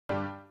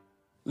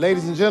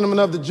Ladies and gentlemen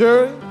of the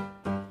jury,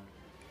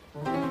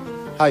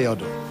 how y'all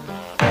doing?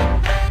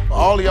 For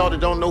all of y'all that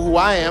don't know who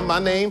I am, my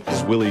name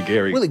is Willie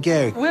Gary. Willie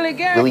Gary. Willie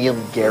Gary.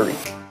 William Gary.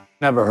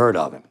 Never heard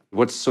of him.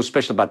 What's so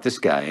special about this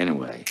guy,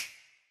 anyway?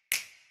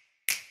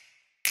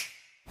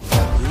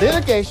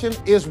 Litigation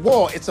is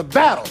war. It's a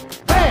battle.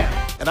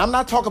 Bam! And I'm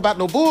not talking about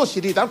no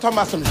bullshit either. I'm talking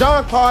about some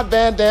Jean-Claude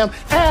Van Damme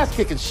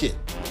ass-kicking shit.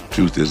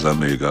 Truth is, I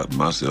may have gotten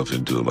myself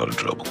into a lot of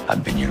trouble.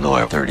 I've been your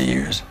lawyer 30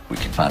 years. We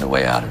can find a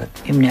way out of it.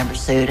 You've never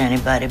sued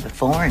anybody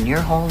before in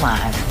your whole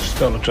life. This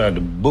fella tried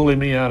to bully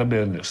me out of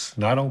business,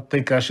 and I don't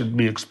think I should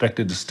be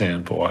expected to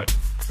stand for it.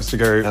 Mr.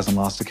 Gary hasn't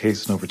lost a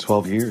case in over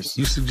 12 years.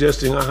 You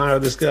suggesting I hire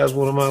this guy as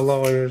one of my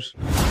lawyers?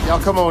 Y'all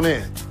come on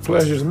in.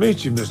 Pleasure to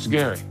meet you, Mr.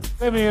 Gary.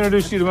 Let me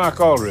introduce you to my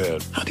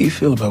comrade. How do you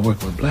feel about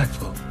working with black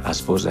folk? I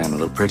suppose I am a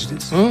little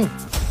prejudiced.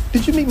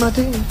 Did you meet my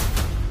team?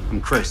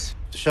 I'm Chris.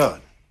 Deshaun.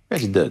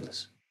 Reggie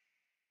Douglas.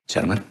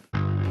 Gentlemen.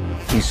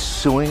 He's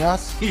suing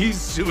us? He's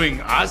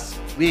suing us?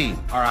 We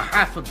are a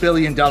 $500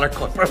 million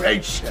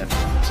corporation.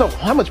 So,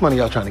 how much money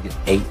y'all trying to get?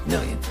 $8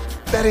 million.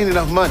 That ain't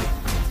enough money.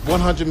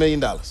 $100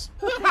 million.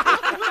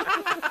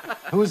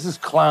 Who is this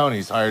clown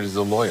he's hired as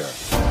a lawyer?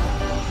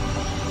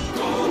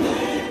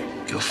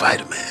 You're a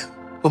fighter, man.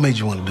 What made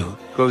you want to do it?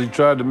 Because he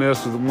tried to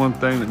mess with the one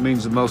thing that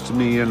means the most to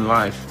me in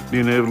life,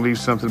 being able to leave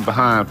something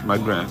behind for my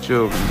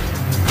grandchildren.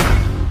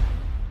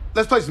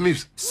 Let's play some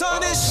music.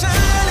 Sun is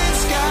shining,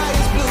 sky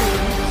is blue.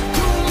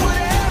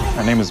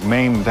 Her name is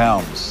Mame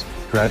Downs.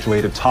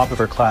 Graduated top of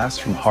her class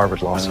from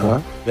Harvard Law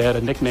School. They had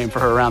a nickname for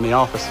her around the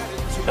office.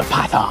 The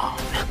Python.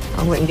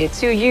 I wouldn't get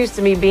too used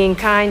to me being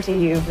kind to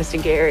you,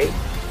 Mr. Gary.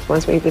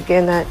 Once we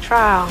begin that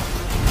trial,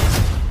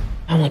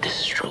 I want to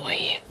destroy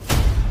you.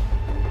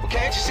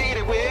 Can't you see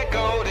that we're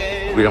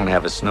golden? We don't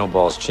have a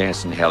snowball's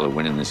chance in hell of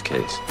winning this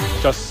case.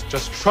 Just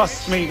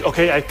trust me,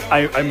 okay?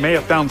 I may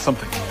have found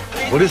something.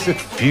 What does it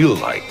feel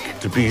like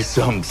to be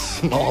some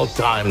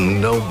small-time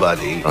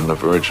nobody on the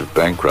verge of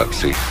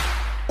bankruptcy?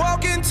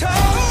 Walking tall,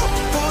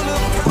 full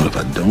of What if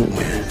I don't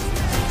win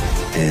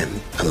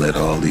and I let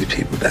all these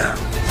people down?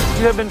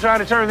 You have been trying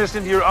to turn this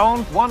into your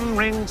own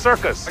one-ring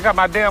circus. I got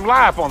my damn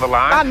life on the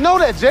line. I know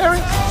that, Jerry.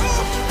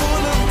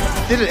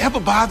 Did it ever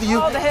bother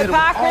you? oh, the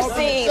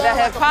hypocrisy, the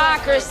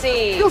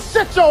hypocrisy. You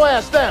sit your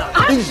ass down.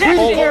 I'm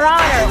objecting, Your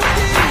Honor.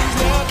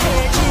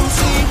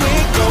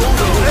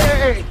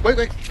 Hey,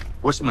 wait.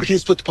 What's my... Can't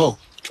split the pole.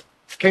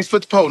 Can't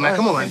split the pole. Now,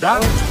 come on,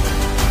 Doc.